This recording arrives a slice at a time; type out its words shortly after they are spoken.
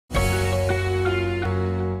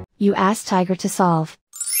You ask Tiger to solve.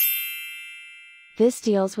 This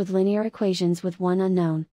deals with linear equations with one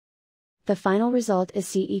unknown. The final result is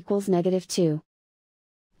c equals -2.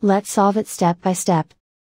 Let's solve it step by step.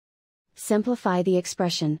 Simplify the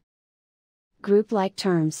expression. Group like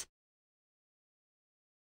terms.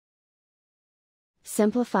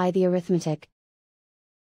 Simplify the arithmetic.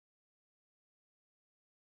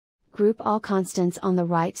 Group all constants on the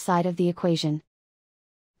right side of the equation.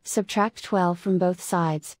 Subtract 12 from both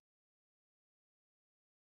sides.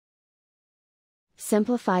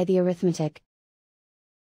 Simplify the arithmetic.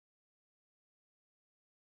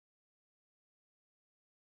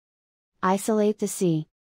 Isolate the c.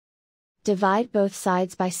 Divide both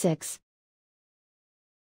sides by 6.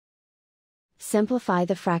 Simplify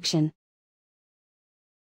the fraction.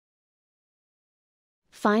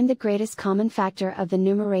 Find the greatest common factor of the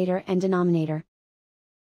numerator and denominator.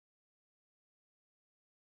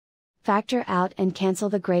 Factor out and cancel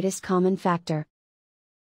the greatest common factor.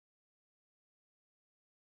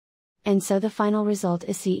 And so the final result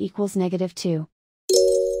is c equals -2.